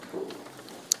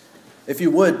If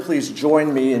you would, please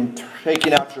join me in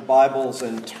taking out your Bibles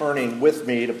and turning with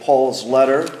me to Paul's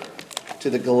letter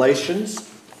to the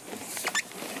Galatians.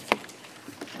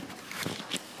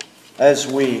 As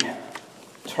we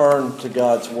turn to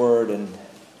God's Word and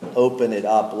open it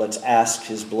up, let's ask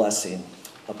His blessing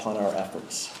upon our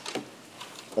efforts.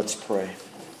 Let's pray.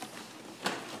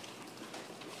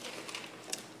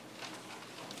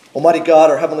 Almighty God,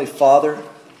 our Heavenly Father,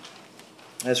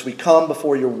 as we come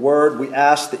before your word, we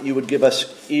ask that you would give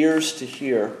us ears to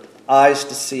hear, eyes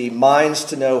to see, minds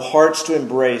to know, hearts to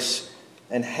embrace,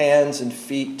 and hands and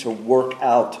feet to work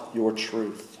out your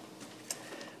truth.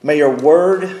 May your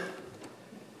word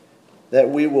that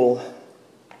we will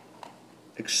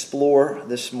explore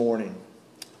this morning,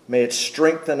 may it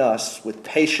strengthen us with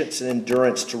patience and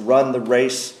endurance to run the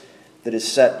race that is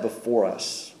set before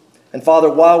us. And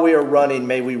Father, while we are running,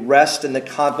 may we rest in the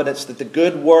confidence that the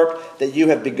good work that you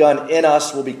have begun in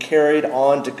us will be carried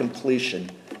on to completion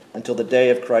until the day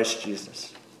of Christ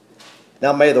Jesus.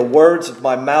 Now may the words of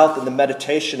my mouth and the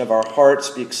meditation of our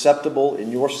hearts be acceptable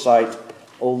in your sight,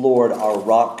 O Lord, our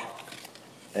rock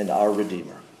and our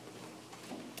Redeemer.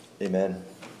 Amen.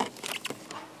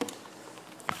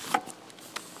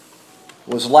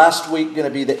 Was last week going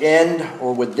to be the end,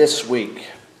 or would this week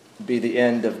be the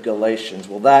end of Galatians?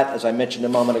 Well, that, as I mentioned a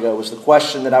moment ago, was the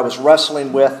question that I was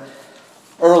wrestling with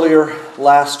earlier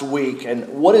last week. And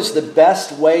what is the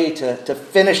best way to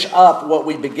finish up what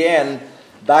we began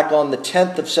back on the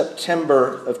 10th of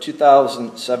September of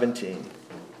 2017?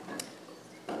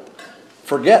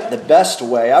 Forget the best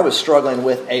way. I was struggling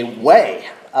with a way.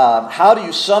 How do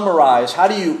you summarize? How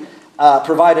do you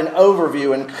provide an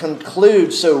overview and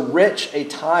conclude so rich a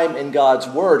time in God's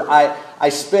Word? I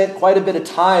spent quite a bit of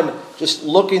time just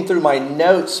looking through my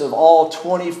notes of all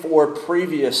 24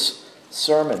 previous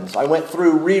sermons. I went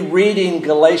through rereading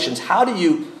Galatians. How do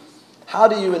you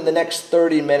in the next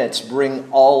 30 minutes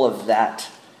bring all of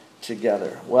that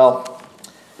together? Well,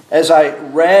 as I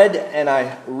read and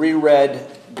I reread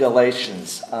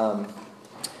Galatians,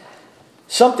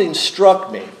 something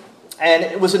struck me. And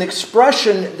it was an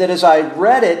expression that as I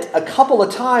read it a couple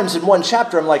of times in one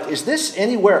chapter, I'm like, is this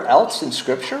anywhere else in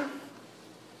Scripture?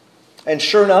 And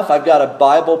sure enough, I've got a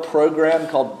Bible program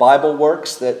called Bible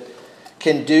Works that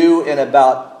can do in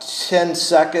about 10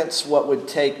 seconds what would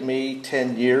take me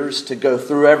 10 years to go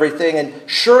through everything. And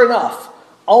sure enough,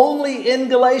 only in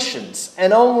Galatians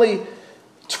and only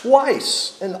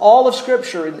twice in all of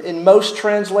Scripture, in most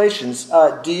translations,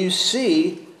 do you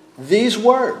see these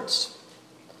words: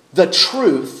 the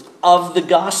truth of the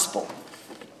gospel.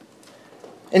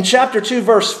 In chapter 2,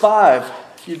 verse 5,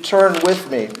 if you turn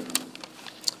with me,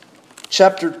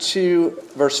 chapter 2,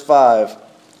 verse 5,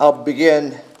 I'll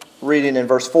begin reading in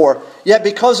verse 4. Yet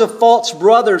because of false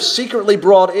brothers secretly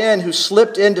brought in, who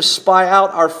slipped in to spy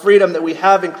out our freedom that we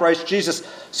have in Christ Jesus,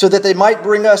 so that they might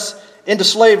bring us into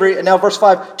slavery. And now verse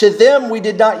 5, to them we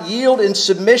did not yield in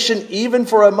submission even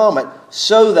for a moment,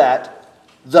 so that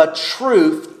the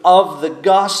truth of the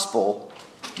gospel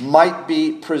might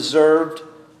be preserved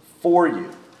for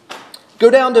you. Go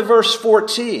down to verse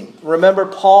 14. Remember,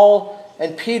 Paul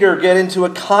and Peter get into a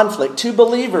conflict. Two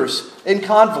believers in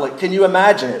conflict. Can you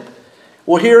imagine it?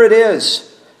 Well, here it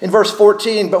is in verse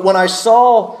 14. But when I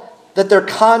saw that their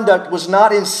conduct was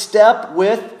not in step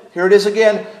with, here it is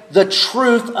again, the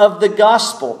truth of the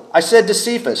gospel, I said to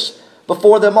Cephas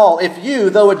before them all, if you,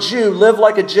 though a Jew, live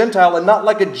like a Gentile and not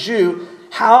like a Jew,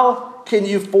 how can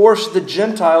you force the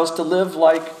Gentiles to live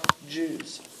like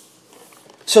Jews?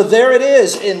 So there it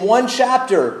is in one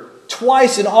chapter,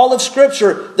 twice in all of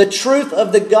Scripture, the truth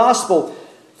of the gospel.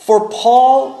 For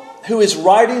Paul, who is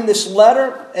writing this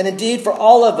letter, and indeed for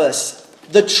all of us,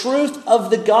 the truth of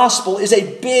the gospel is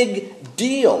a big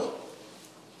deal.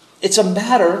 It's a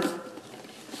matter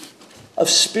of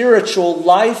spiritual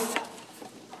life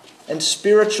and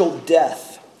spiritual death.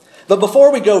 But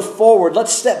before we go forward,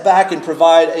 let's step back and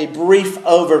provide a brief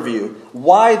overview.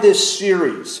 Why this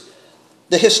series?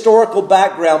 The historical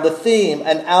background, the theme,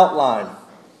 and outline.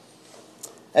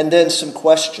 And then some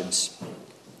questions.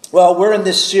 Well, we're in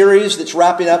this series that's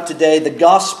wrapping up today, The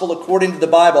Gospel According to the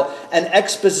Bible, an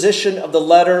exposition of the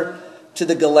letter to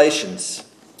the Galatians.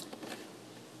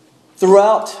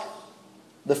 Throughout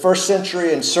the first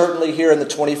century, and certainly here in the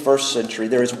 21st century,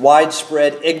 there is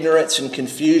widespread ignorance and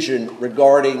confusion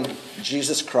regarding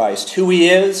Jesus Christ, who He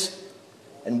is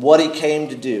and what He came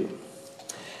to do.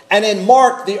 And in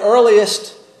Mark, the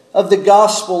earliest of the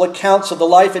gospel accounts of the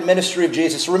life and ministry of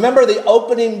Jesus, remember the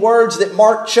opening words that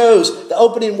Mark chose, the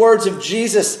opening words of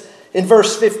Jesus in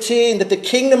verse 15, that the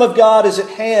kingdom of God is at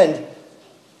hand.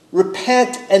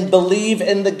 Repent and believe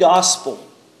in the gospel.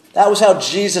 That was how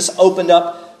Jesus opened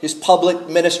up his public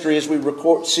ministry as we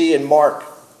see in Mark.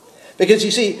 Because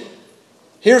you see,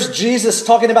 here's Jesus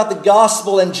talking about the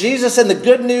gospel, and Jesus and the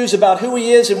good news about who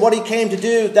he is and what he came to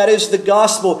do, that is the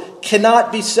gospel,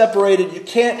 cannot be separated. You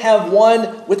can't have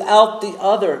one without the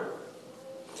other.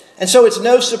 And so it's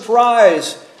no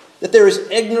surprise that there is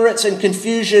ignorance and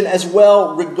confusion as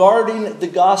well regarding the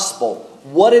gospel,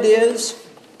 what it is,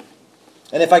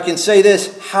 and if I can say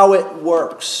this, how it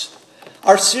works.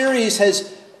 Our series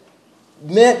has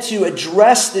meant to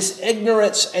address this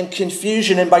ignorance and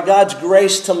confusion, and by God's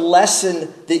grace to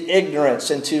lessen the ignorance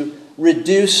and to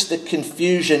reduce the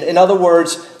confusion. In other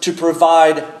words, to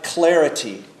provide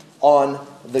clarity on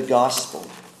the gospel.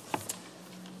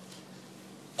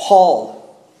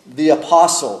 Paul, the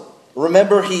apostle,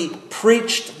 remember, he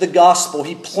preached the gospel.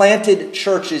 He planted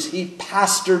churches. He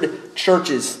pastored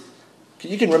churches.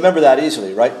 You can remember that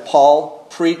easily, right? Paul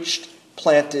preached,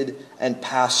 planted, and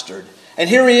pastored. And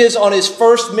here he is on his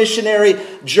first missionary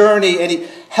journey, and he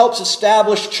helps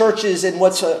establish churches in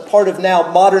what's a part of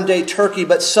now modern-day Turkey,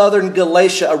 but southern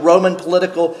Galatia, a Roman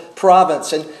political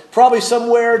province. And probably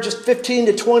somewhere just 15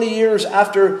 to 20 years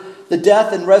after the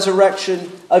death and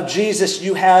resurrection of Jesus,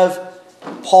 you have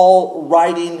Paul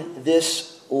writing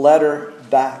this letter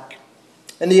back.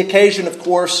 And the occasion, of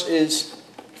course, is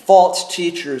false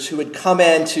teachers who had come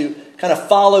in to kind of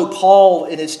follow Paul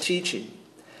in his teaching.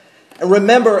 And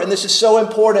remember, and this is so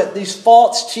important, these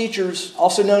false teachers,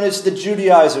 also known as the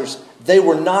Judaizers, they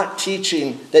were not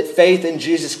teaching that faith in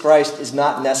Jesus Christ is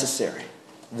not necessary.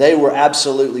 They were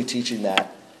absolutely teaching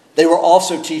that. They were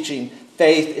also teaching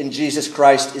faith in Jesus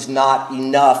Christ is not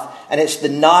enough. And it's the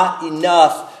not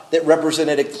enough that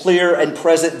represented a clear and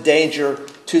present danger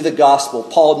to the gospel.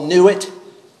 Paul knew it,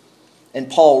 and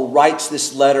Paul writes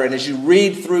this letter. And as you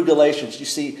read through Galatians, you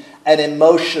see an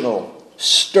emotional,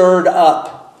 stirred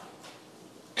up,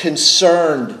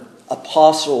 concerned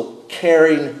apostle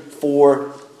caring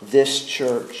for this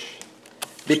church.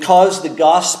 Because the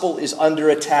gospel is under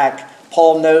attack,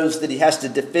 Paul knows that he has to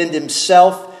defend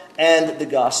himself and the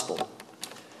gospel.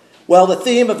 Well, the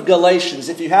theme of Galatians,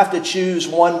 if you have to choose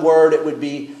one word, it would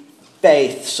be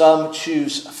faith. Some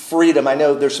choose freedom. I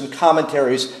know there's some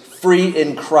commentaries, free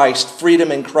in Christ,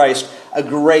 freedom in Christ, a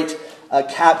great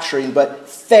capturing. But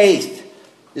faith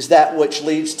is that which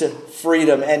leads to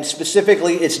freedom. And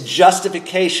specifically, it's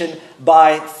justification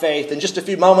by faith. In just a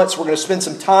few moments, we're going to spend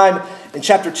some time in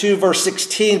chapter 2, verse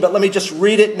 16. But let me just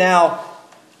read it now.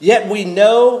 Yet we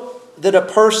know that a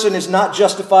person is not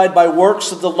justified by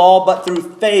works of the law, but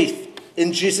through faith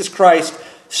in Jesus Christ.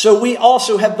 So we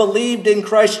also have believed in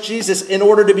Christ Jesus in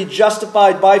order to be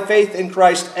justified by faith in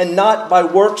Christ and not by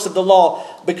works of the law,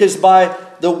 because by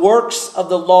the works of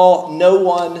the law no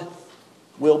one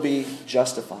will be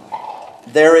justified.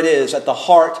 There it is at the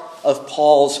heart of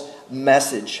Paul's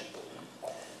message.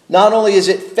 Not only is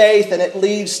it faith and it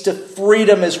leads to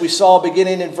freedom, as we saw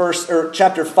beginning in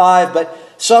chapter 5, but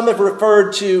some have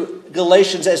referred to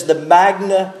Galatians as the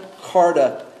Magna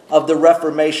Carta of the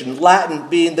Reformation. Latin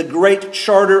being the great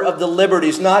charter of the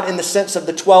liberties, not in the sense of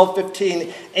the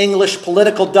 1215 English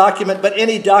political document, but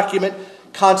any document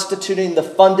constituting the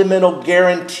fundamental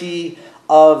guarantee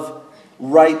of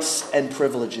rights and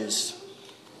privileges.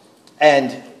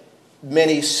 And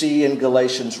many see in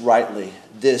Galatians rightly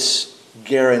this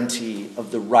guarantee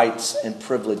of the rights and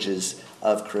privileges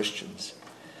of Christians.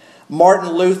 Martin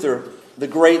Luther, the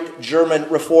great German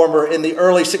reformer in the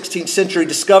early 16th century,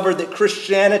 discovered that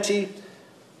Christianity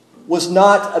was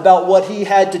not about what he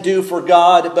had to do for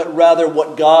God, but rather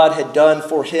what God had done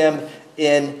for him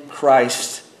in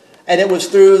Christ. And it was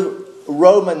through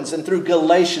Romans and through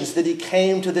Galatians that he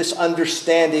came to this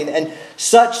understanding, and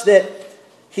such that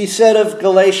he said of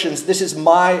Galatians, "This is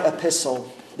my epistle.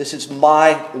 This is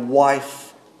my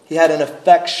wife." He had an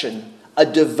affection, a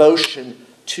devotion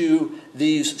to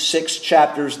these 6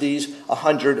 chapters, these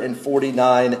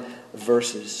 149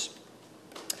 verses.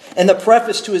 In the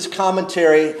preface to his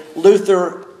commentary,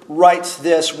 Luther writes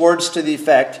this, words to the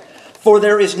effect, "For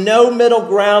there is no middle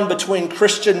ground between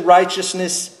Christian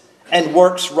righteousness and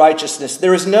works righteousness.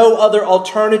 There is no other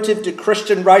alternative to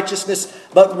Christian righteousness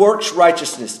but works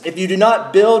righteousness. If you do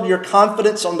not build your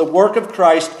confidence on the work of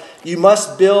Christ, you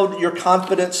must build your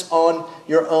confidence on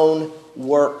your own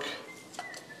work."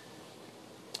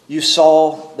 You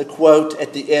saw the quote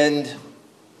at the end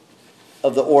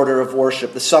of the order of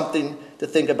worship, the something to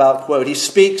think about quote. He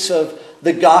speaks of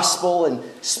the gospel and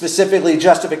specifically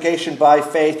justification by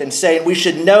faith and saying we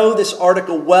should know this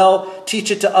article well, teach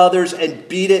it to others, and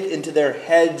beat it into their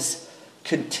heads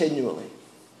continually.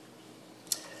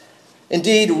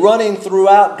 Indeed, running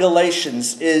throughout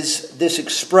Galatians is this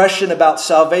expression about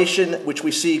salvation, which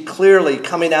we see clearly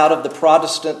coming out of the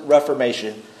Protestant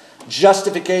Reformation.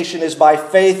 Justification is by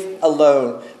faith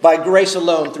alone, by grace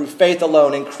alone, through faith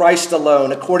alone, in Christ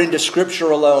alone, according to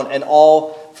Scripture alone, and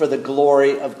all for the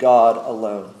glory of God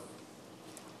alone.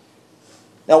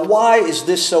 Now, why is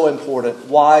this so important?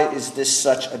 Why is this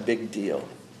such a big deal?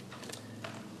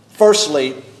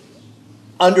 Firstly,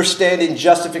 understanding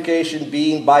justification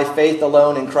being by faith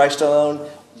alone in Christ alone.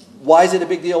 Why is it a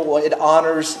big deal? Well, it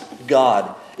honors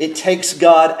God. It takes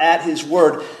God at His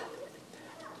word.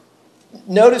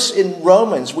 Notice in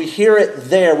Romans, we hear it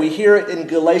there. We hear it in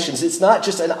Galatians. It's not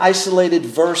just an isolated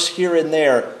verse here and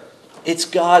there. It's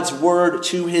God's word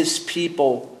to His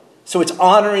people. So it's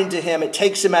honoring to Him. It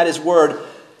takes Him at His word.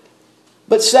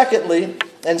 But secondly,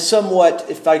 and somewhat,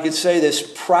 if I could say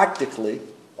this, practically,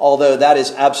 although that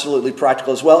is absolutely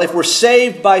practical as well, if we're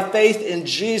saved by faith in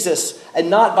Jesus and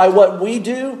not by what we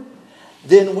do,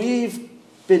 then we've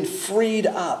been freed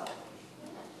up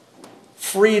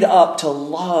to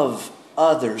love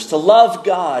others, to love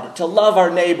God, to love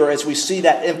our neighbor, as we see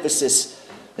that emphasis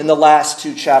in the last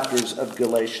 2 chapters of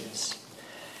Galatians.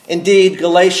 Indeed,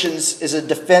 Galatians is a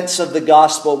defense of the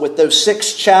gospel with those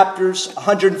 6 chapters,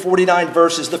 149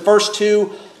 verses. The first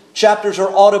 2 chapters are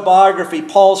autobiography,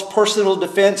 Paul's personal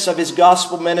defense of his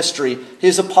gospel ministry,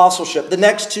 his apostleship. The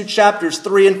next 2 chapters,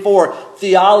 3 and 4,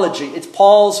 theology. It's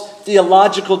Paul's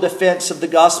theological defense of the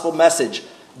gospel message,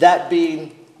 that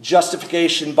being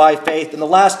justification by faith. And the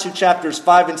last 2 chapters,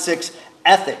 5 and 6,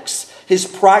 ethics, his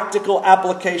practical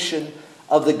application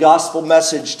of the gospel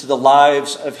message to the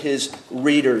lives of his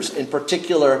readers, in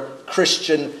particular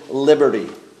Christian liberty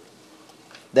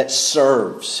that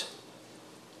serves,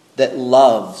 that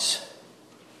loves.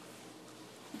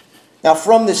 Now,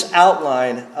 from this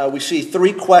outline, we see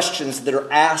 3 questions that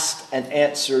are asked and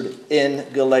answered in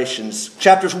Galatians.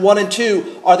 Chapters 1 and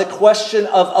 2 are the question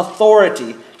of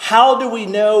authority. How do we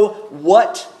know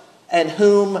what and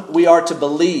whom we are to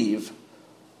believe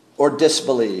or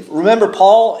disbelieve? Remember,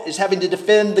 Paul is having to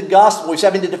defend the gospel. He's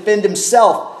having to defend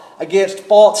himself against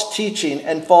false teaching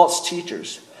and false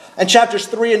teachers. And chapters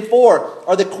 3 and 4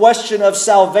 are the question of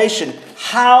salvation.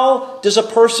 How does a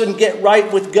person get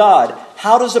right with God?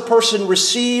 How does a person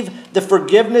receive the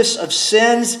forgiveness of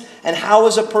sins? And how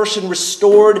is a person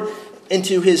restored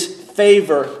into His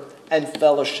favor and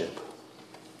fellowship?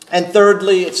 And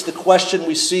thirdly, it's the question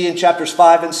we see in chapters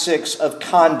 5 and 6 of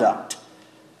conduct.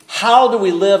 How do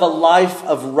we live a life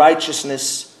of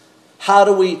righteousness? How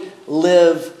do we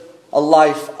live a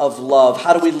life of love?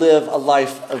 How do we live a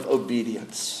life of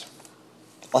obedience?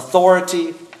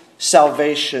 Authority,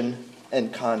 salvation,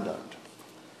 and conduct.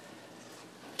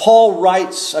 Paul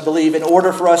writes, I believe, in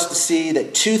order for us to see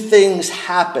that 2 things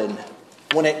happen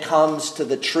when it comes to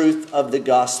the truth of the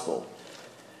gospel.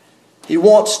 He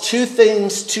wants 2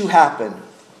 things to happen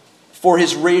for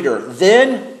his reader,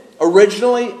 then,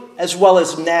 originally, as well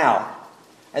as now.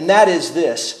 And that is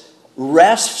this: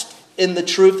 rest in the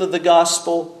truth of the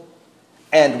gospel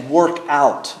and work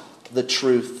out the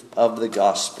truth of the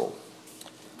gospel.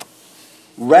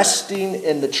 Resting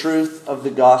in the truth of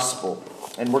the gospel.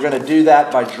 And we're going to do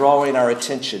that by drawing our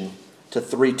attention to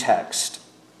 3 texts.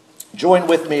 Join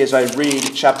with me as I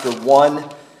read chapter 1,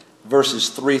 verses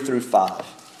 3 through 5.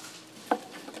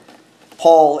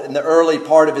 Paul, in the early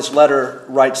part of his letter,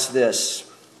 writes this: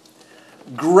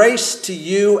 Grace to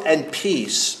you and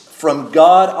peace from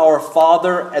God our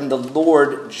Father and the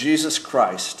Lord Jesus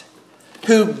Christ,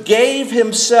 who gave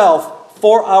Himself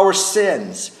for our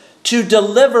sins to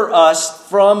deliver us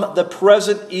from the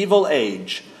present evil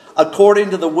age,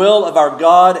 according to the will of our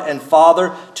God and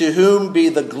Father, to whom be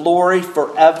the glory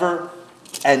forever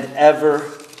and ever.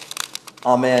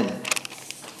 Amen.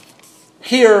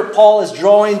 Here, Paul is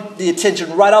drawing the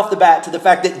attention right off the bat to the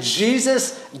fact that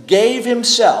Jesus gave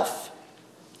Himself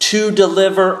to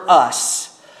deliver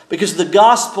us. Because the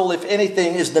gospel, if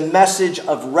anything, is the message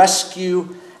of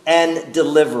rescue and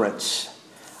deliverance.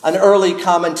 An early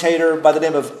commentator by the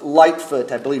name of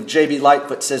Lightfoot, I believe J.B.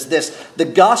 Lightfoot, says this: the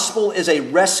gospel is a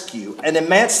rescue, an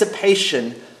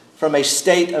emancipation from a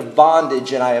state of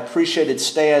bondage. And I appreciated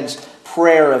Stan's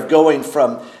prayer of going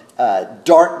from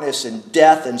darkness and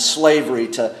death and slavery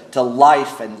to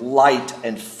life and light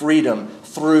and freedom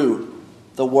through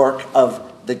the work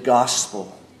of the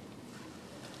gospel.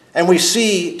 And we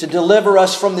see, to deliver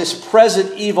us from this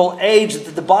present evil age,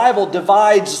 that the Bible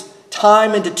divides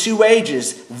time into 2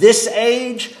 ages: this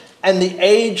age and the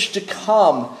age to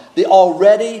come, the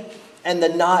already and the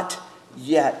not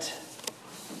yet.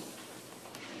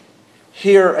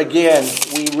 Here again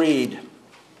we read,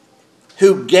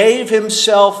 who gave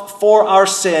himself for our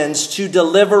sins to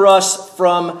deliver us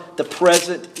from the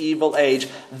present evil age.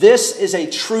 This is a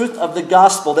truth of the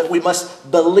gospel that we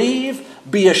must believe,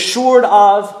 be assured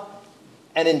of,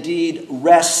 and indeed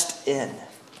rest in.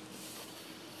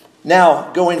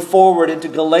 Now, going forward into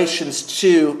Galatians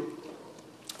 2,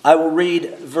 I will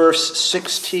read verse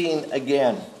 16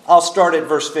 again. I'll start at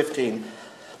verse 15.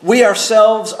 We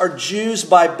ourselves are Jews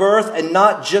by birth and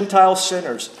not Gentile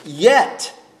sinners.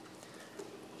 Yet,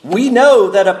 we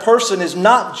know that a person is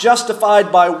not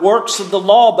justified by works of the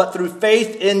law, but through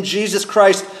faith in Jesus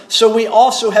Christ. So we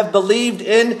also have believed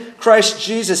in Christ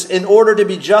Jesus in order to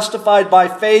be justified by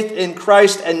faith in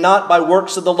Christ and not by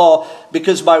works of the law,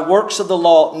 because by works of the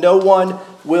law no one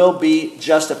will be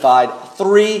justified.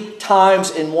 3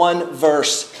 times in one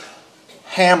verse.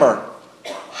 Hammer,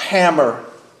 hammer,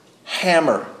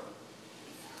 hammer.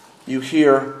 You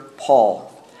hear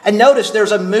Paul. And notice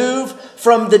there's a move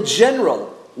from the general,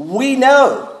 we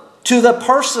know, to the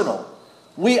personal.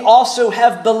 We also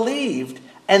have believed,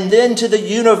 and then to the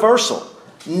universal.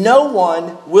 No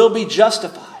one will be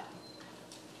justified.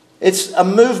 It's a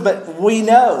movement, we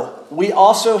know. We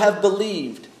also have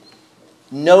believed.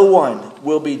 No one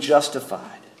will be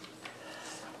justified.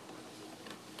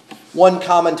 One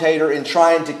commentator, in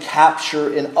trying to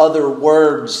capture in other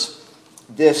words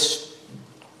this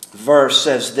verse,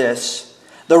 says this: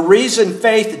 the reason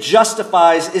faith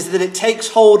justifies is that it takes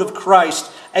hold of Christ,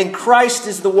 and Christ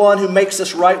is the one who makes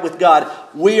us right with God.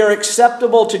 We are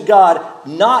acceptable to God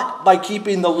not by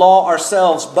keeping the law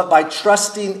ourselves, but by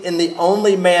trusting in the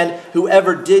only man who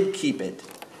ever did keep it,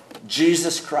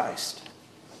 Jesus Christ.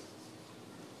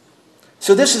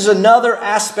 So this is another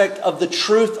aspect of the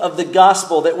truth of the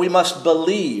gospel that we must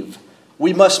believe,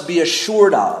 we must be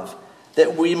assured of,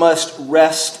 that we must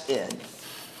rest in.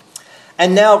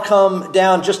 And now come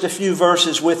down just a few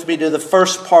verses with me to the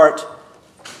first part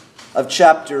of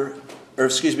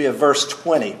verse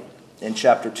 20 in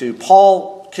chapter 2.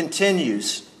 Paul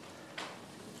continues,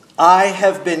 I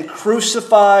have been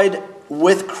crucified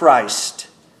with Christ.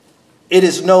 It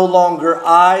is no longer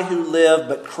I who live,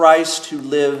 but Christ who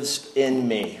lives in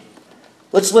me.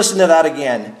 Let's listen to that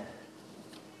again.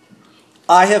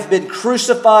 I have been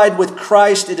crucified with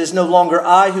Christ. It is no longer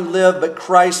I who live, but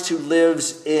Christ who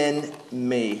lives in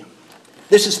me.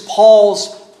 This is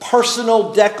Paul's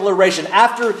personal declaration.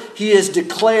 After he has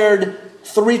declared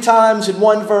 3 times in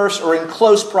one verse or in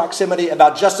close proximity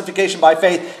about justification by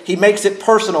faith, he makes it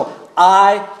personal.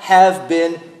 I have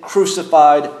been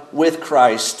crucified with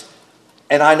Christ,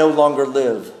 and I no longer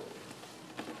live,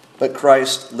 but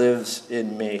Christ lives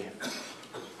in me.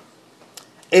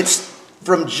 It's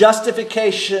from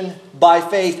justification by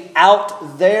faith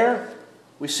out there,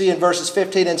 we see in verses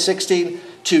 15 and 16,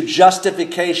 to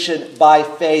justification by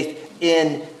faith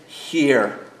in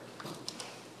here.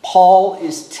 Paul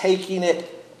is taking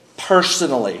it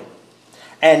personally.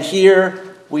 And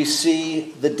here we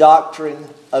see the doctrine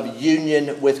of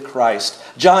union with Christ.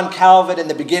 John Calvin, in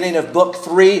the beginning of book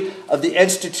 3 of the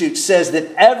Institute, says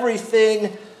that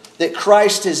everything that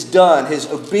Christ has done, his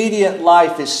obedient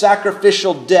life, his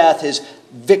sacrificial death, his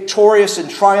victorious and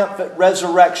triumphant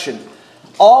resurrection,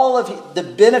 all of the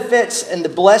benefits and the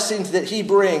blessings that he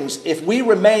brings, if we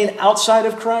remain outside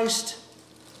of Christ,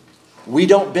 we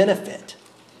don't benefit.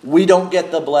 We don't get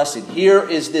the blessing. Here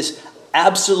is this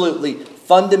absolutely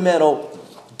fundamental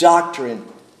doctrine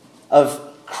of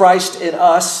Christ in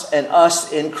us and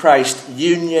us in Christ,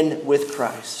 union with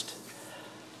Christ.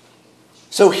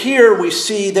 So here we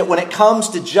see that when it comes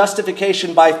to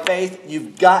justification by faith,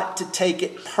 you've got to take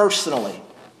it personally.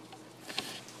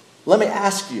 Let me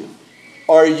ask you,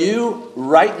 are you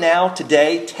right now,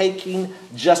 today, taking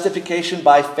justification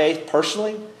by faith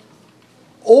personally?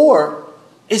 Or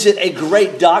is it a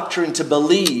great doctrine to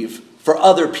believe for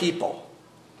other people?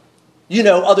 You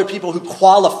know, other people who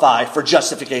qualify for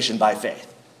justification by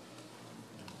faith.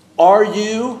 Are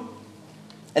you,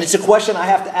 and it's a question I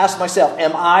have to ask myself,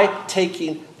 am I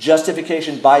taking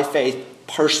justification by faith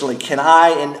personally? Can I,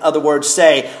 in other words,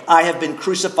 say, I have been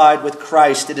crucified with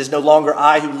Christ. It is no longer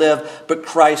I who live, but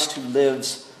Christ who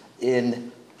lives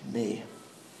in me.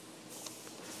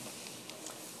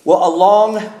 Well,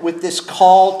 along with this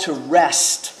call to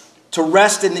rest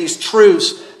in these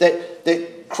truths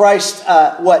that Christ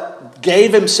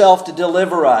gave himself to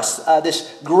deliver us, this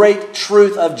great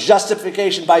truth of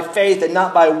justification by faith and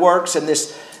not by works, and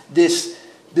this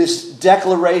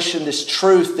declaration, this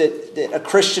truth that a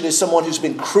Christian is someone who's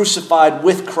been crucified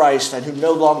with Christ and who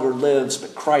no longer lives,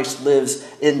 but Christ lives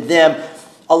in them.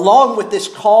 Along with this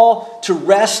call to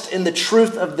rest in the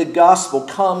truth of the gospel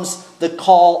comes the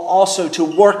call also to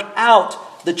work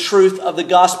out the truth of the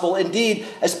gospel. Indeed,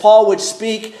 as Paul would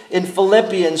speak in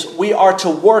Philippians, we are to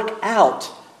work out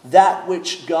that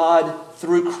which God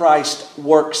through Christ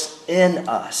works in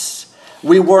us.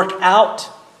 We work out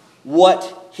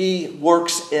what He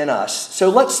works in us. So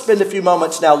let's spend a few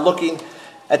moments now looking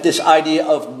at this idea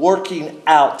of working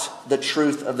out the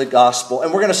truth of the gospel.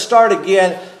 And we're going to start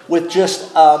again with just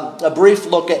a brief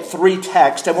look at 3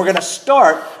 texts. And we're going to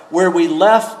start where we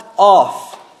left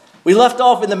off. We left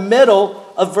off in the middle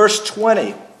of verse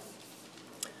 20.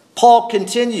 Paul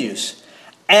continues,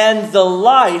 "And the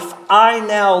life I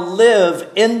now live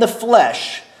in the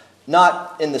flesh,"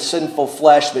 not in the sinful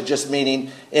flesh, but just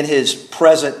meaning in his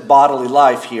present bodily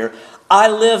life here, "I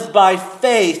live by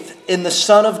faith in the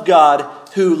Son of God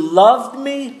who loved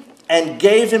me and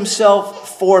gave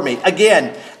Himself for me."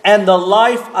 Again, "And the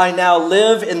life I now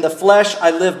live in the flesh,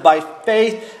 I live by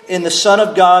faith in the Son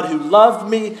of God who loved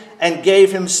me and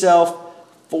gave Himself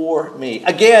for me."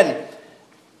 Again,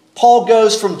 Paul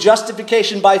goes from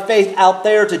justification by faith out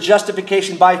there to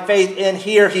justification by faith in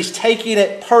here. He's taking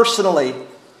it personally.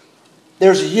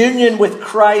 There's union with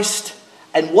Christ.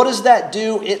 And what does that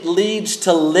do? It leads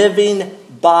to living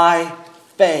by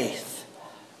faith.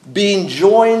 Being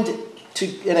joined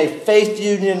in a faith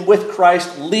union with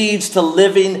Christ leads to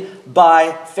living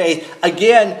by faith.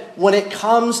 Again, when it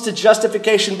comes to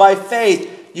justification by faith,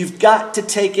 you've got to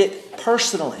take it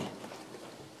personally.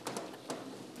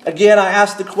 Again, I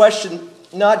ask the question,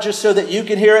 not just so that you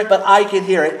can hear it, but I can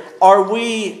hear it.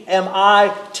 Am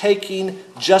I taking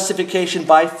justification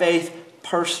by faith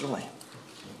personally?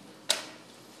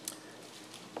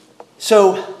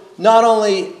 So, not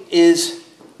only is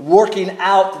working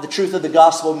out the truth of the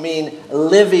gospel mean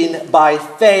living by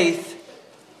faith,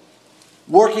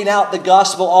 working out the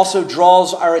gospel also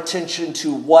draws our attention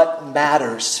to what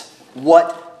matters,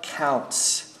 what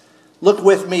counts. Look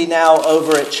with me now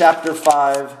over at chapter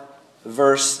 5,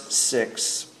 verse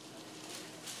 6.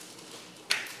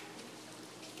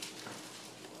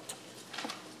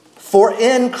 "For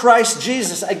in Christ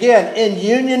Jesus," again, in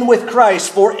union with Christ,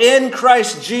 "for in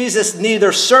Christ Jesus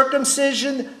neither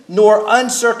circumcision nor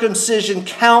uncircumcision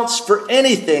counts for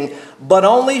anything, but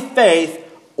only faith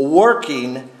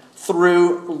working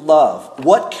through love."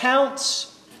 What counts?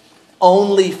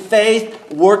 Only faith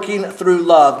working through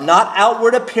love. Not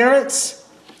outward appearance,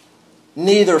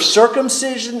 neither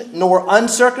circumcision nor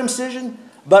uncircumcision,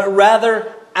 but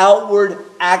rather outward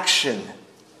action.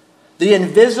 The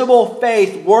invisible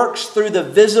faith works through the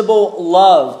visible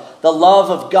love, the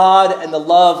love of God and the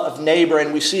love of neighbor.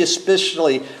 And we see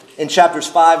especially in chapters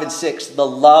 5 and 6, the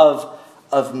love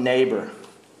of neighbor.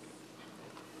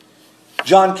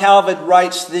 John Calvin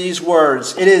writes these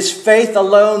words, "It is faith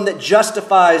alone that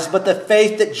justifies, but the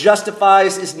faith that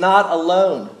justifies is not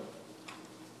alone."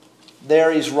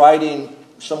 There he's writing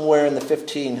somewhere in the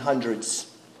 1500s.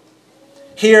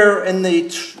 Here in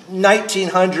the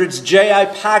 1900s, J.I.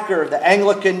 Packer, the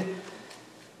Anglican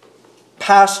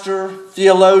pastor,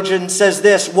 theologian, says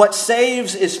this: "What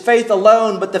saves is faith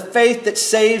alone, but the faith that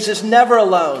saves is never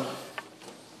alone."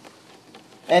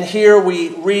 And here we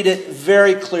read it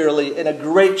very clearly in a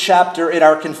great chapter in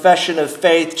our Confession of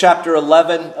Faith, chapter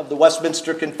 11 of the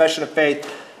Westminster Confession of Faith,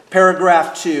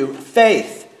 paragraph 2.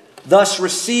 "Faith, thus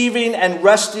receiving and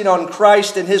resting on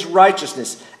Christ and His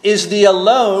righteousness, is the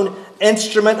alone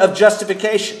instrument of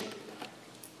justification."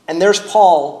 And there's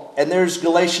Paul, and there's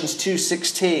Galatians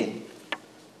 2:16.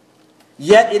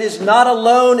 "Yet it is not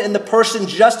alone in the person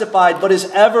justified, but is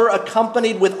ever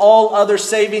accompanied with all other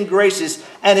saving graces,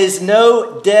 and is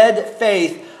no dead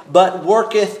faith, but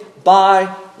worketh by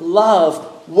love."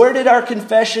 Where did our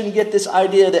confession get this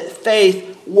idea that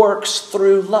faith works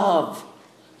through love?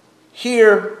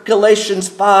 Here, Galatians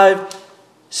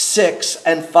 5:6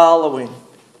 and following.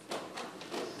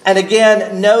 And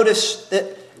again, notice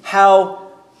that how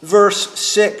verse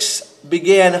 6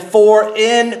 began. "For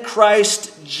in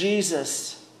Christ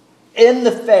Jesus," in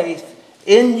the faith,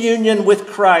 in union with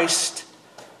Christ,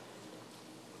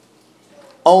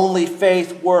 only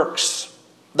faith works.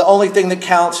 The only thing that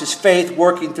counts is faith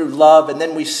working through love. And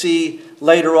then we see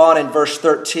later on in verse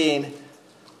 13,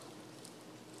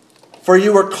 "For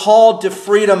you were called to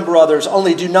freedom, brothers,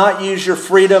 only do not use your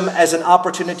freedom as an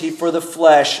opportunity for the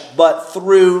flesh, but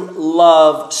through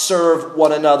love serve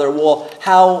one another." Well,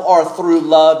 how are through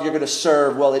love you're going to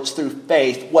serve? Well, it's through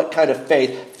faith. What kind of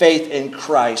faith? Faith in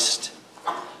Christ.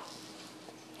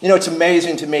 You know, it's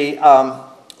amazing to me.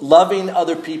 Loving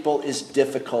other people is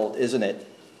difficult, isn't it?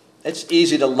 It's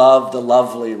easy to love the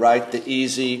lovely, right?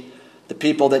 The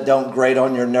people that don't grate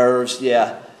on your nerves.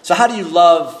 Yeah. So how do you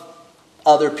love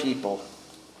other people?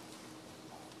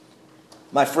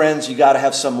 My friends, you got to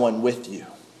have someone with you.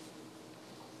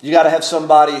 You got to have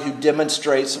somebody who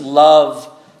demonstrates love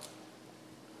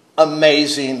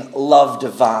amazing, love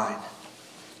divine.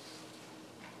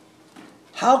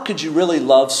 How could you really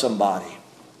love somebody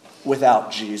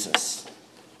without Jesus?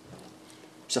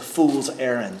 It's a fool's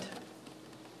errand.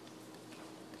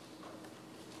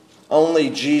 Only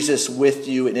Jesus with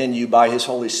you and in you by His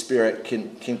Holy Spirit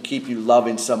can keep you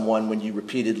loving someone when you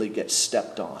repeatedly get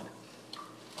stepped on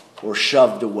or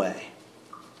shoved away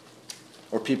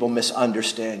or people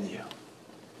misunderstand you.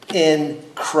 In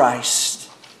Christ,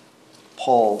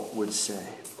 Paul would say.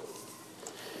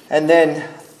 And then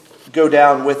go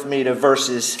down with me to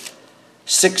verses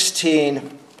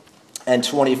 16 and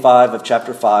 25 of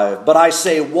chapter 5. But I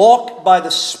say, walk by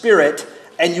the Spirit,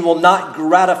 and you will not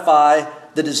gratify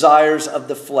the desires of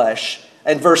the flesh.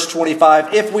 And verse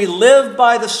 25, if we live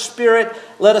by the Spirit,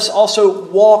 let us also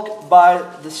walk by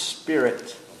the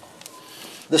Spirit.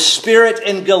 The Spirit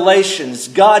in Galatians,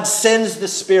 God sends the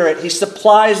Spirit, He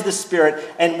supplies the Spirit,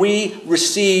 and we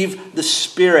receive the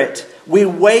Spirit. We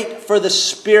wait for the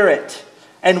Spirit,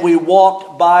 and we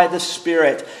walk by the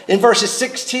Spirit. In verses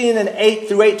 16 and 8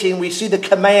 through 18, we see the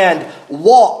command,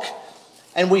 walk.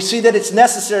 And we see that it's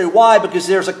necessary. Why? Because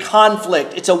there's a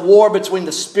conflict. It's a war between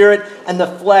the Spirit and the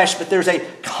flesh. But there's a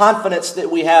confidence that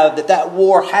we have that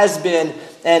war has been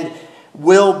and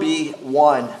will be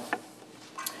won.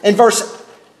 In verse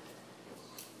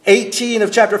 18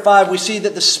 of chapter 5, we see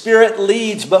that the Spirit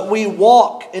leads, but we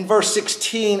walk in verse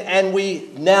 16, and we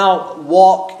now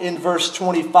walk in verse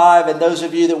 25. And those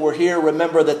of you that were here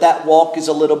remember that walk is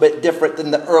a little bit different than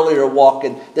the earlier walk.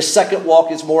 And the second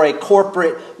walk is more a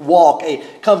corporate walk.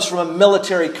 It comes from a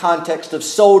military context of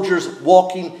soldiers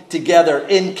walking together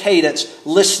in cadence,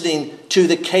 listening to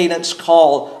the cadence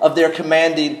call of their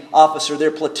commanding officer,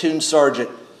 their platoon sergeant.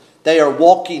 They are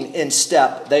walking in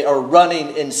step. They are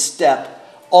running in step.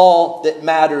 All that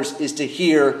matters is to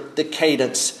hear the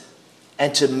cadence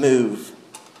and to move.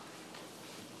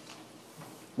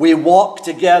 We walk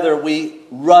together. We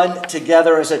run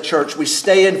together as a church. We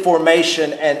stay in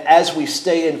formation. And as we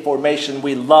stay in formation,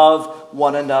 we love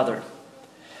one another.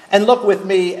 And look with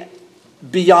me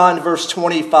beyond verse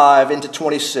 25 into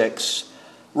 26.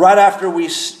 Right after we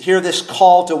hear this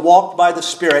call to walk by the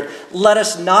Spirit, let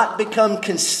us not become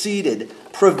conceited,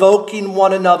 provoking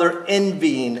one another,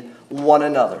 envying one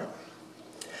another.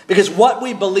 Because what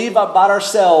we believe about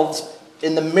ourselves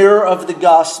in the mirror of the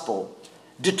gospel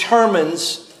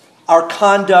determines our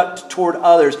conduct toward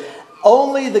others.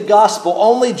 Only the gospel,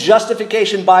 only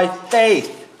justification by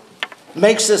faith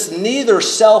makes us neither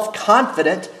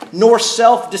self-confident nor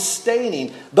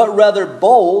self-disdaining, but rather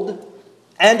bold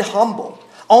and humble.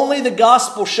 Only the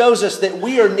gospel shows us that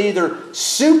we are neither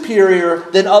superior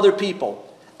than other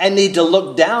people and need to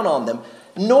look down on them,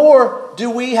 nor do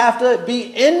we have to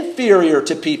be inferior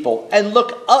to people and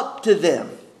look up to them.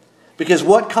 Because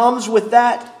what comes with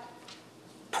that?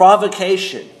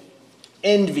 Provocation,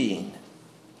 envying,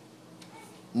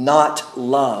 not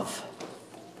love.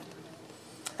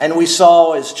 And we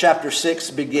saw as chapter 6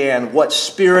 began what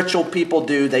spiritual people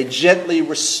do. They gently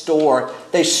restore,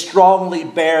 they strongly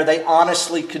bear, they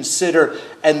honestly consider,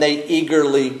 and they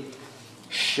eagerly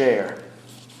share.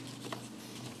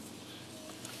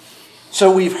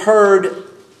 So we've heard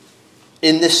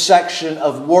in this section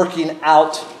of working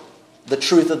out the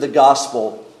truth of the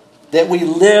gospel that we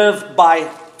live by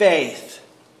faith.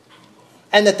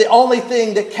 And that the only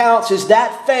thing that counts is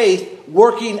that faith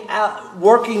working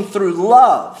through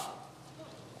love.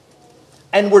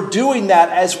 And we're doing that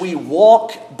as we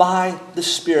walk by the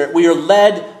Spirit. We are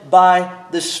led by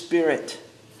the Spirit.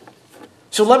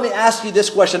 So let me ask you this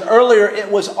question. Earlier it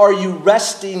was, are you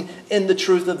resting in the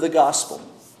truth of the gospel?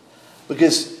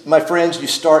 Because, my friends, you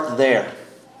start there.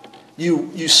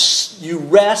 You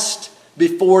rest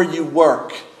before you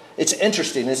work. It's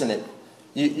interesting, isn't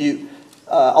it?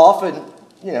 Often,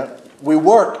 we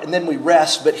work and then we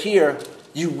rest. But here,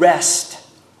 you rest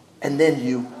and then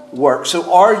you work.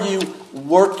 So are you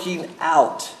working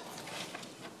out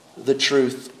the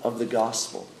truth of the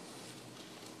gospel?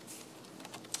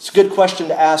 It's a good question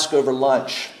to ask over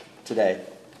lunch today.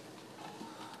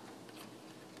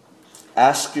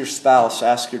 Ask your spouse,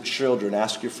 ask your children,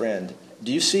 ask your friend,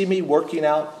 do you see me working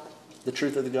out the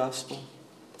truth of the gospel?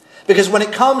 Because when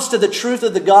it comes to the truth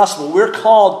of the gospel, we're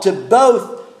called to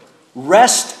both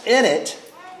rest in it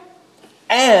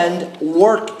and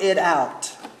work it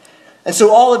out. And so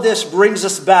all of this brings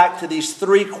us back to these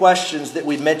three questions that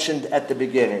we mentioned at the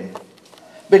beginning.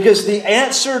 Because the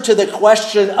answer to the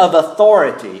question of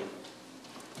authority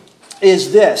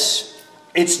is this.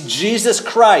 It's Jesus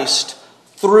Christ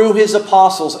through His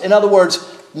apostles. In other words,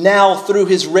 now through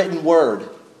His written word.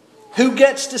 Who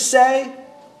gets to say?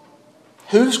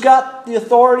 Who's got the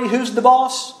authority? Who's the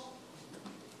boss?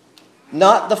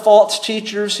 Not the false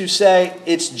teachers who say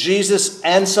it's Jesus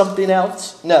and something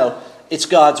else. No, it's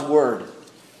God's Word.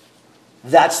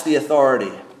 That's the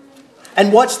authority.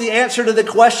 And what's the answer to the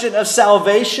question of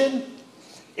salvation?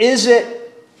 Is it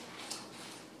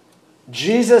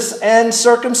Jesus and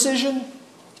circumcision?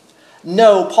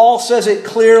 No, Paul says it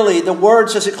clearly. The Word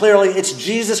says it clearly. It's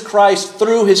Jesus Christ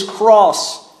through His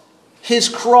cross. His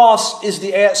cross is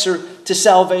the answer to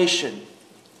salvation.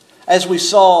 As we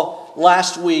saw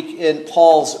last week in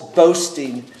Paul's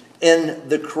boasting in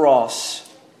the cross.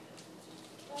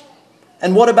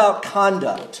 And what about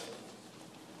conduct?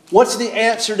 What's the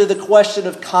answer to the question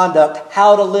of conduct?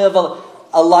 How to live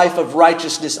a life of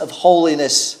righteousness, of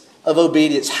holiness, of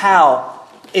obedience? How?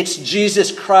 It's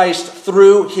Jesus Christ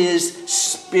through His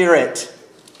Spirit.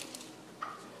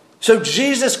 So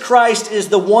Jesus Christ is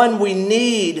the one we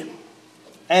need,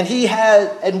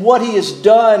 and what He has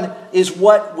done is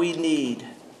what we need.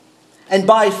 And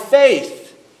by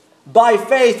faith,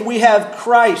 we have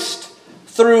Christ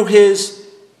through His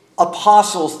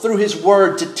apostles, through His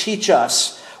Word to teach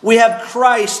us. We have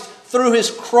Christ through His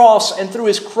cross and through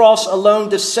His cross alone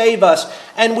to save us.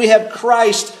 And we have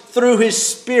Christ through His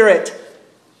Spirit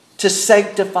to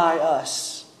sanctify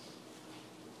us.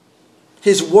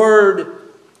 His Word,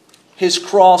 His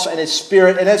cross, and His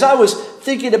Spirit. And as I was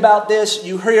thinking about this,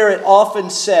 you hear it often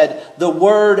said, the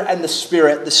Word and the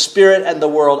Spirit and the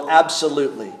world,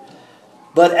 absolutely.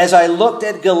 But as I looked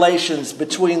at Galatians,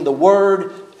 between the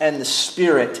Word and the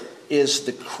Spirit is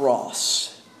the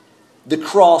cross. The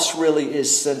cross really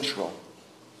is central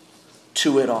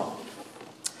to it all.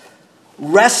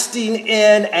 Resting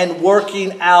in and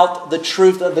working out the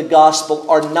truth of the gospel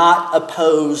are not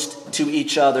opposed to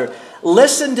each other.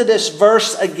 Listen to this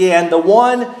verse again, the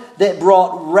one that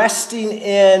brought resting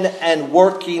in and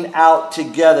working out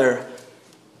together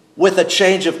with a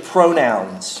change of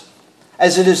pronouns,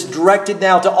 as it is directed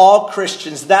now to all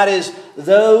Christians. That is,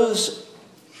 those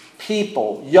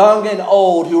people, young and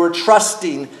old, who are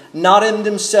trusting not in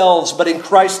themselves but in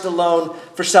Christ alone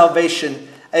for salvation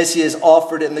as He has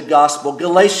offered in the gospel.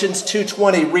 Galatians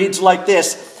 2:20 reads like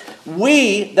this: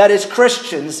 we, that is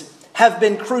Christians, have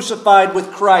been crucified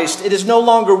with Christ. It is no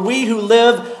longer we who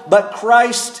live, but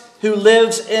Christ who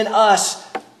lives in us.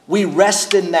 We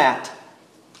rest in that.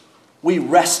 We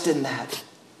rest in that.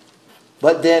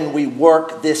 But then we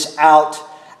work this out.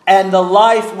 And the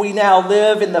life we now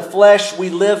live in the flesh,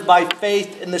 we live by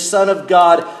faith in the Son of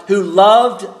God, who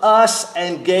loved us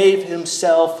and gave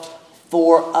Himself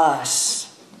for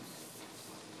us.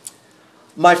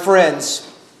 My friends,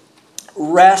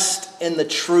 rest in the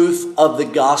truth of the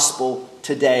gospel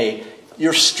today.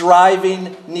 Your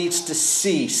striving needs to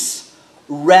cease.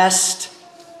 Rest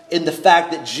in the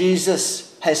fact that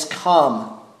Jesus has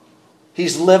come.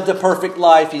 He's lived a perfect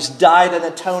life. He's died an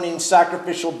atoning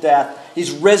sacrificial death.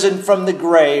 He's risen from the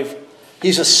grave.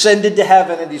 He's ascended to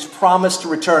heaven, and He's promised to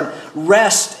return.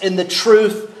 Rest in the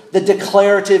truth, the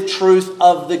declarative truth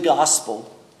of the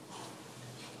gospel.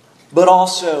 But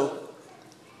also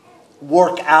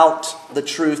work out the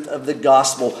truth of the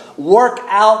gospel. Work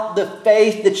out the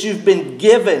faith that you've been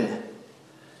given.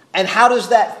 And how does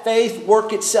that faith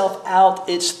work itself out?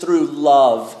 It's through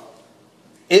love.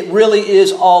 It really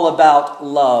is all about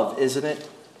love, isn't it?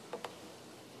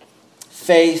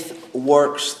 Faith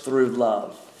works through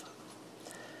love.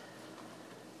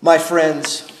 My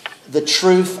friends, the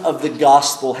truth of the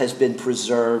gospel has been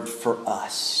preserved for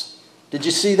us. Did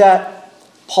you see that?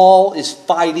 Paul is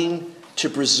fighting to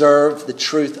preserve the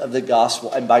truth of the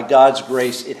gospel. And by God's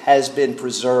grace, it has been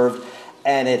preserved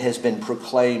and it has been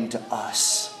proclaimed to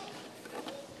us.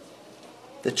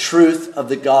 The truth of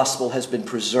the gospel has been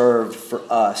preserved for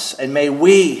us. And may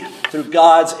we, through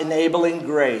God's enabling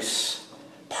grace,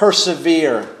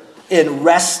 persevere in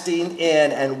resting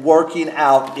in and working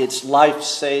out its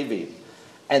life-saving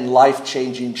and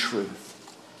life-changing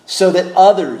truth, so that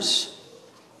others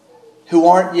who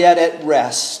aren't yet at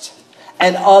rest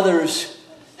and others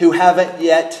who haven't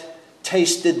yet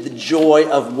tasted the joy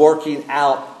of working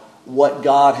out what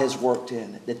God has worked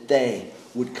in, that they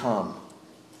would come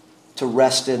to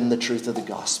rest in the truth of the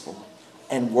gospel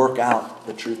and work out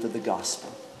the truth of the gospel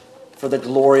for the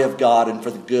glory of God and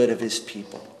for the good of His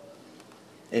people.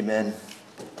 Amen.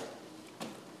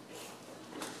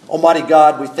 Almighty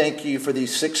God, we thank You for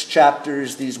these 6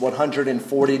 chapters, these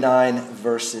 149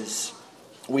 verses.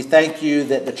 We thank You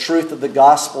that the truth of the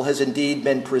gospel has indeed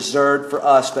been preserved for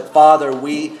us. But Father,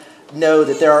 we know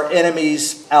that there are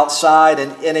enemies outside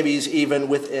and enemies even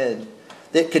within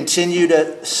that continue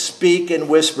to speak and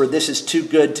whisper, this is too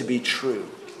good to be true.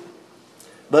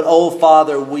 But, oh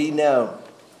Father, we know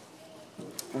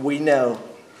we know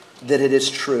that it is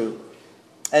true.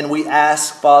 And we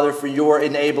ask, Father, for your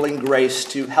enabling grace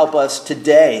to help us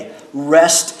today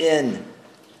rest in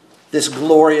this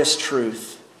glorious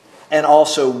truth and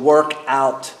also work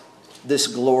out this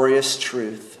glorious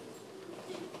truth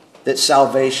that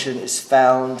salvation is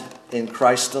found in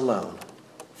Christ alone.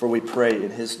 For we pray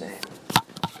in his name.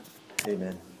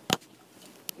 Amen.